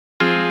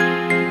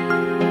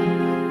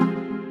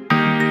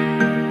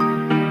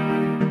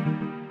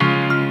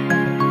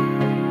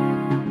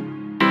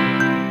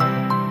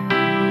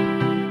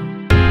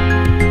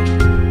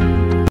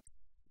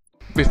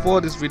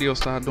Before this video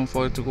starts, don't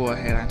forget to go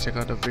ahead and check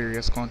out the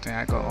various content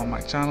I got on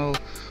my channel.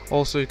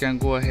 Also, you can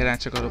go ahead and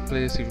check out the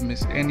playlist if you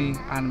missed any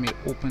anime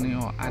opening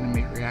or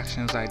anime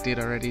reactions I did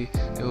already.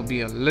 There will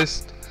be a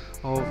list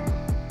of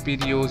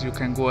videos. You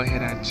can go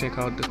ahead and check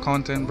out the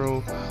content,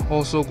 bro.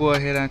 Also, go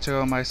ahead and check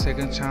out my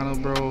second channel,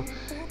 bro.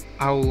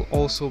 I will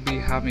also be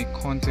having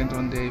content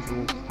on there if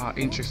you are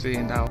interested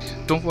in that.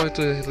 Don't forget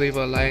to leave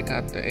a like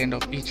at the end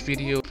of each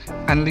video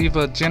and leave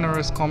a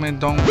generous comment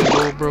down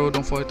below, bro.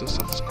 Don't forget to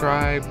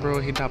subscribe, bro.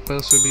 Hit that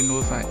bell so you'll be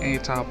notified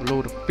anytime I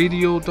upload a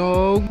video,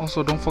 dog.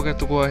 Also, don't forget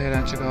to go ahead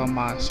and check out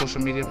my social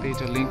media page.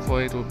 A link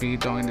for it will be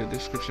down in the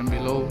description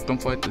below.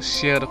 Don't forget to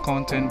share the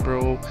content,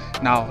 bro.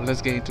 Now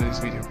let's get into this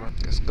video, bro.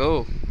 Let's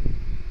go.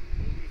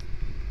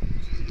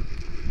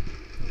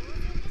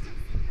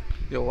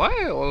 Yo,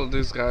 why all of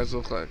these guys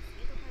look like?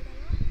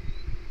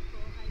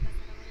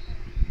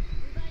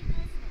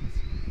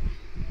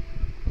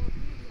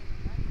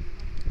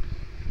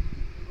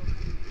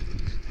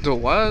 Dude,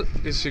 what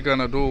is she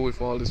gonna do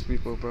with all these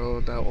people,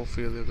 bro? That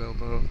Ophelia girl,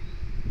 bro.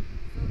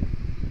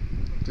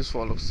 This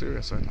fall looks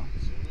serious right now.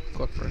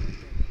 God pray.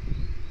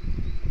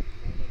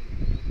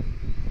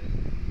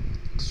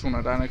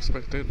 Sooner than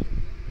expected.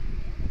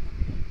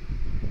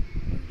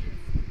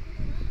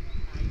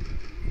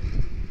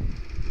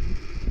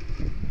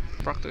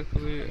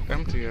 Practically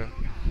empty here.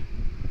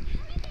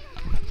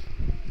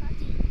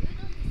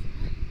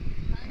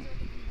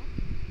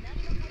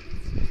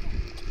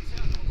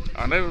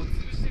 I never.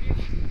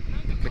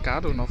 Like, I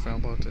do nothing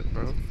about it,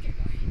 bro.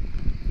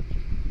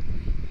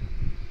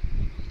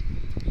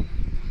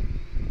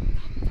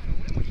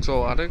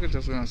 So are they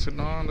just gonna sit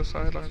down on the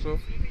sidelines, though?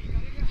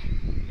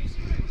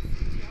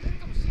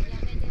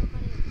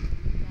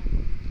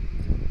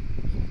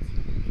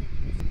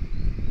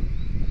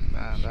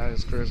 Man, that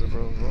is crazy,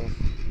 bro.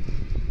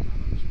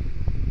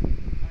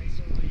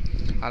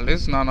 At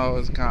least Nana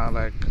is kind of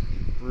like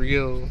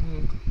real,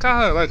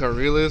 kind of like a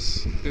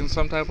realist in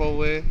some type of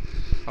way,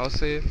 I'll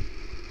say.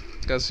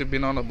 Because she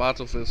been on the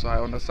battlefield, so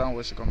I understand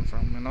where she coming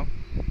from, you know?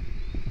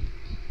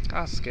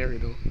 That's scary,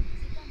 though.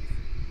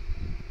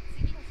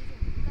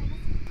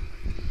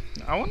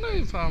 I wonder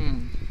if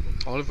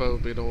Oliver will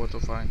be the one to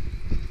find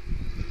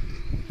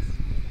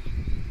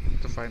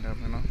them,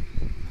 you know?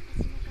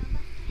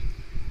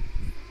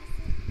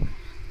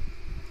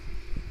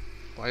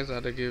 Why is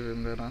that they give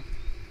him that, huh?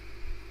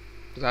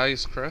 Is that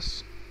his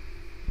crest?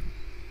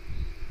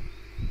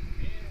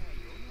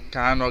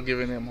 Kinda not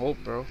giving him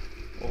hope, bro.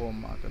 Oh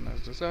my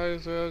goodness, this guy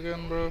is there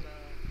again, bro.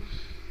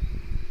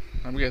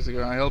 I'm guessing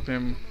you're gonna help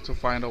him to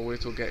find a way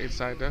to get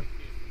inside there.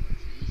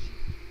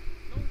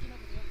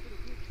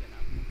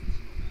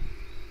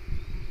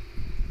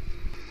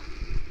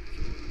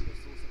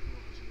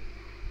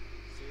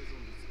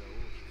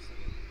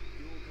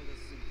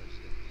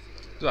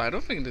 Dude, I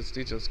don't think these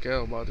teachers care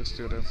about the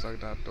students like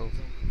that, though.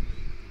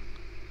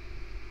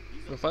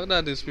 The fact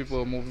that these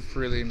people are moving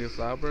freely in this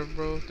labyrinth,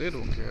 bro, they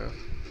don't care.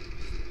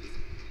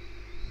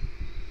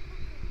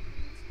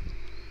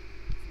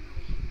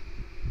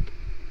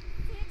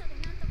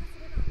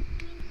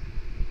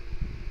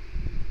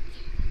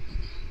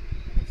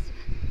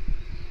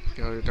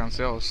 Yo, you can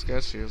see how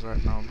scared she is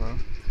right now, bro.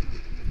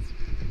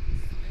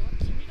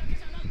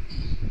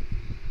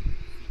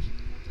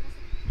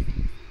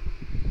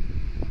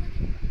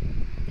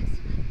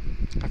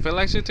 I feel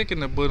like she's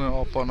taking the burden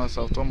upon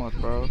herself too much,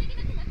 bro.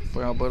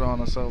 Putting a burden on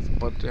herself,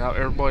 but they have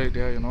everybody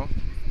there, you know.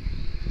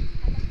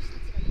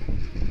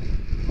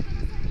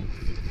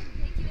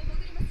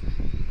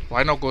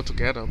 Why not go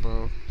together,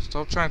 bro?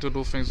 Stop trying to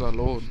do things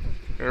alone.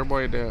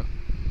 Everybody there.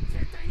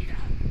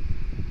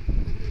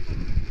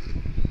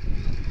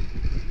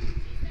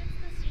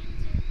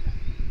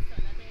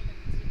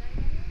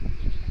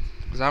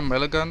 Is that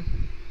Milligan?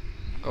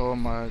 Oh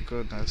my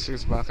goodness,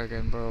 she's back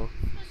again, bro.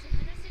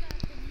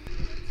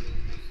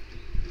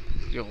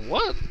 Yo,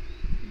 what?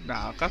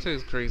 Nah, Kata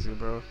is crazy,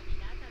 bro.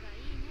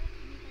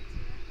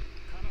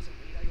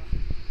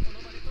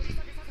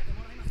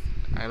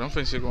 I don't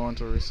think she's going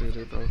to receive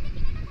it, though.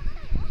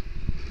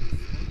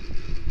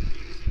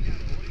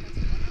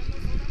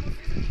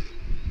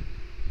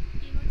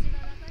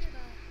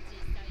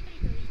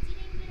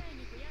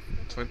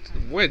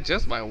 Wait,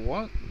 just by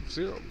 1-0,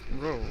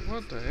 bro.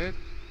 What the heck?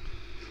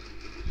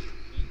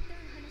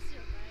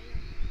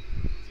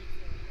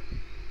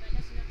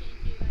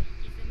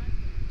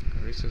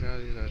 I reached it out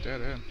of that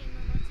dead end.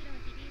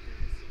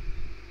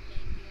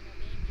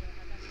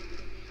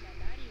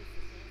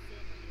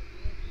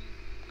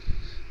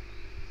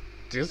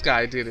 This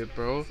guy did it,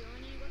 bro.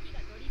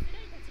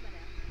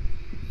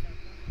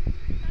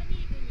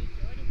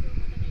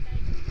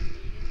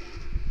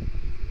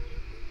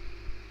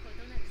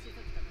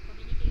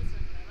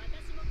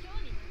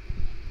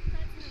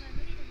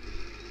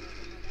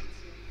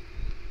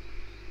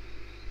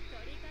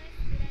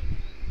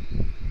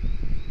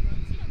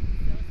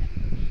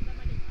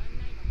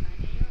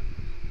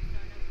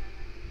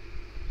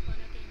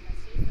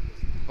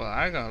 Well,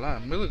 I ain't gonna lie,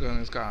 Milligan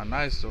is kinda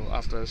nice though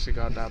after she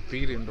got that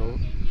beating though.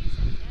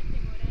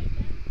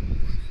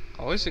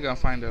 I wish she can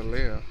find her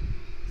lair.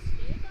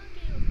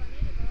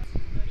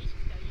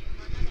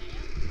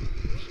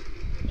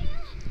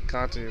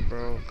 Kati,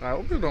 bro. I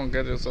hope you don't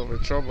get yourself in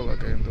trouble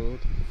again, dude.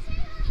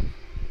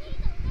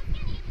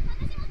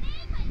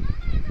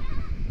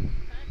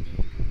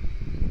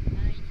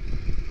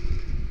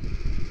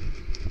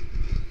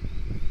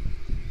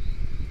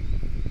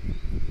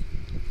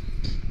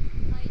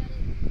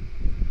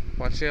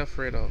 What's she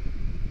afraid of?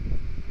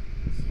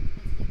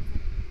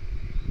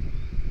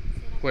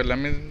 Wait, let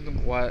me.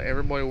 Why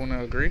everybody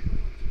wanna agree?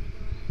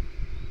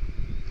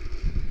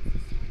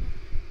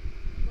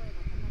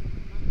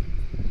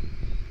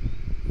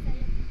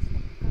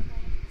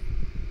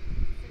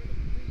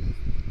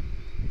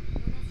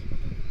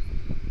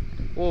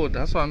 Oh,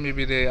 that's why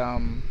maybe they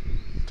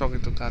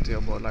talking to Katia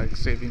about like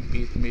saving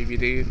Pete. Maybe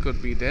they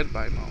could be dead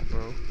by now,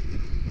 bro.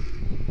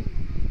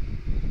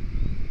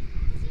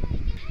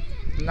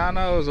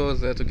 Nana was always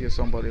there to give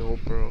somebody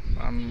hope, bro,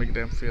 and make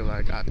them feel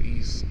like at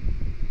ease.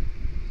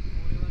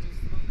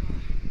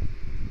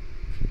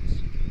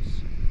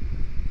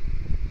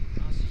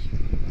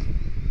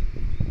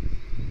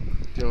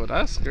 Yo,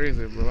 that's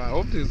crazy, bro. I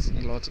hope these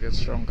lots get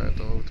stronger,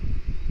 dude.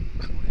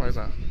 Why is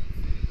that?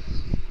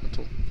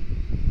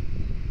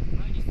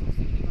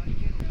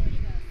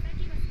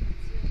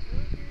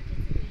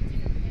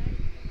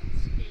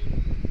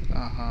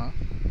 Uh-huh.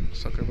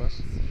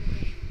 Succubus.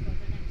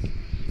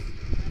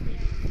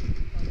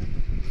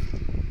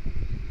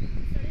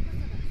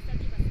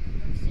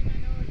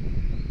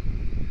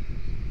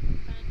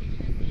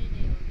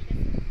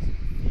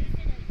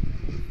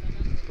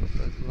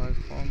 Perfect life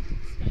form.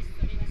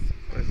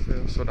 Right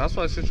there. So that's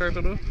what she's trying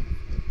to do?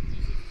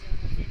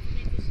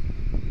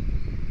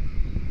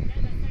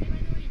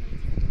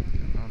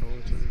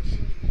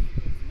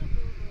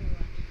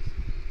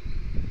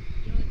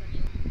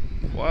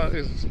 What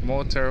is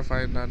more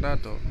terrifying than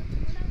that, though?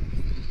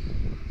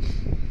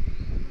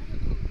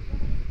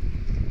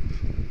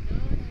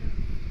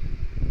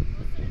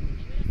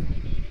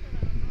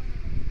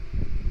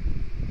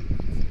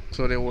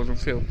 So they wouldn't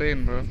feel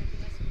pain, bro.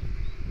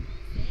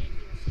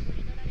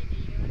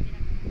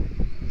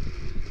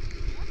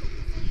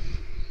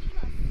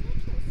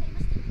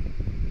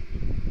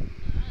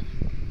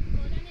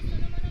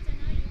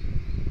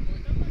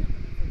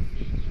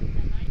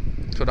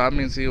 So that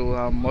means he will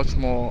have much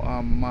more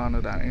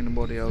mana than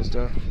anybody else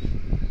there.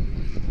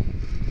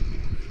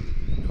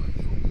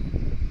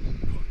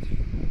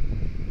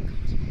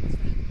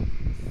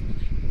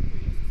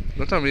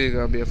 Don't tell me you're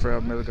gonna be afraid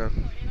of Milka.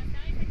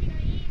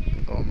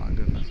 Oh my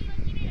goodness.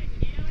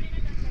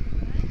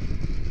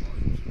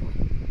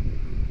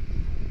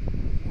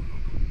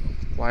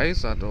 Why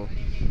is that though?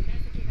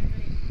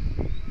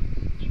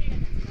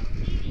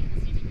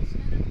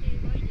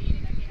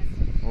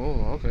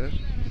 Oh, okay.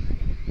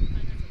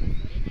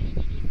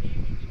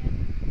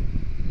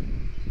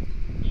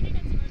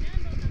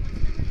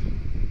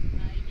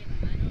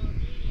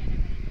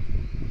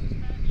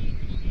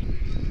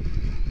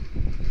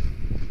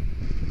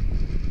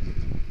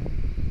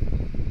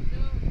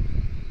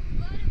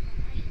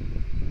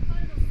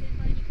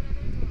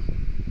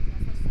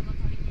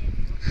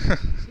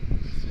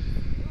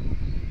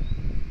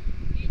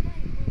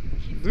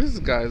 These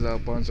guys are a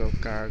bunch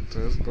of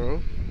characters,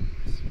 bro.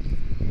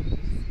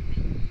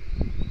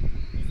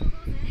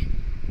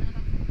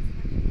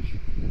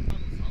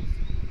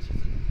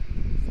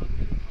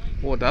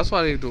 Well, that's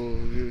what they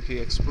do. He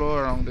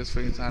explore around these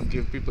things and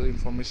give people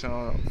information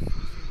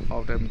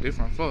of them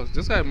different floors.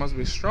 This guy must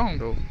be strong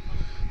though,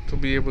 to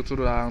be able to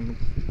do that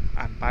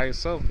and by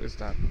himself is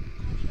that.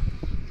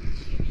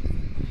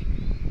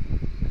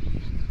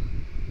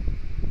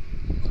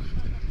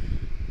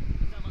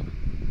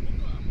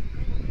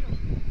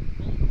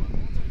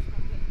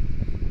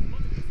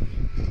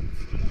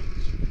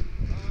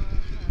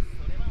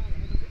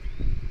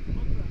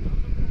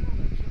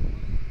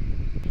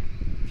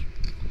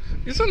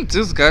 Isn't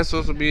this guy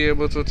supposed to be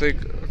able to take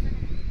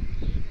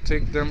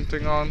them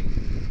thing on?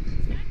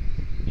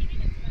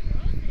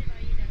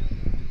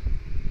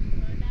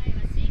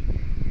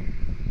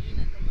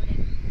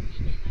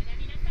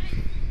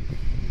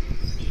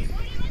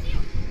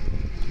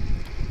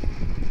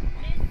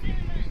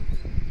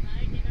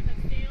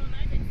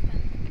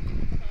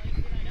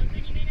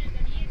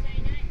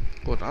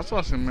 Oh, that's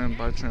what she meant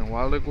by train.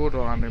 While they go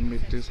down and they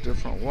meet these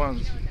different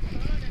ones.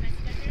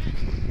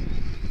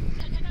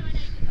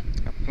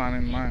 Plan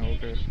in mind,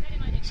 okay.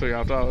 So you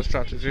have to have a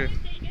strategy.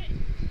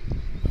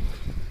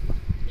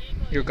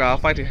 You gotta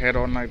fight it head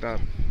on like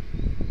that.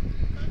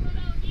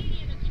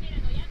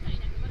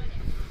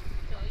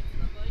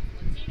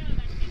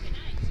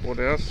 Oh,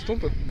 they are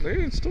stupid. They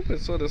ain't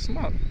stupid, so they're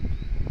smart.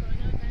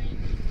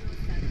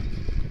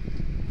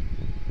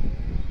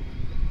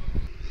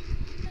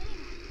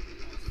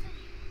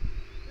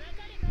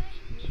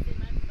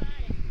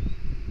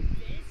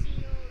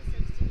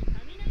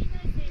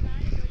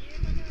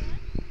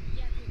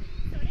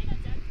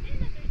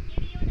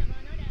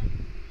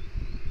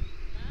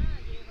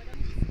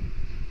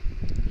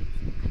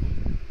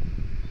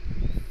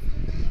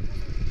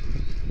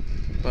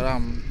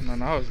 But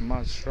Nana is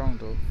much strong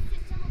though.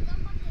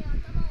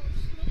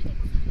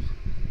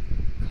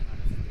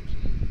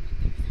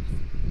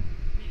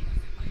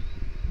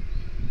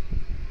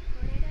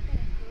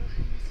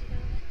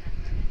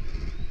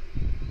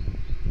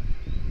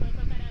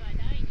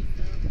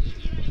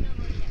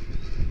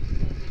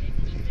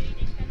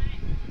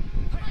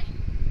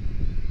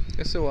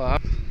 Let's see what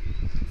happens.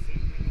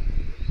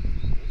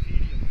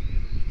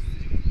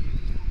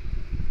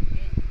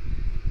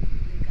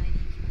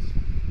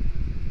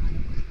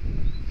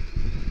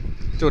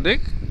 Yo, they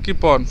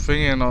keep on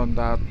thinking on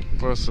that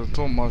person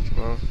too much,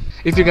 bro.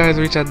 If you guys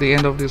reach at the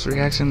end of this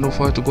reaction, don't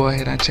forget to go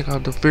ahead and check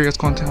out the various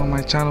content on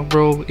my channel,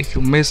 bro. If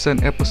you missed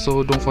an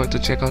episode, don't forget to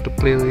check out the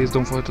playlist.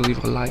 Don't forget to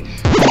leave a like,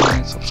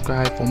 comment,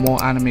 subscribe for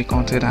more anime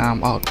content, and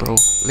I'm out, bro.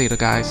 Later,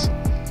 guys.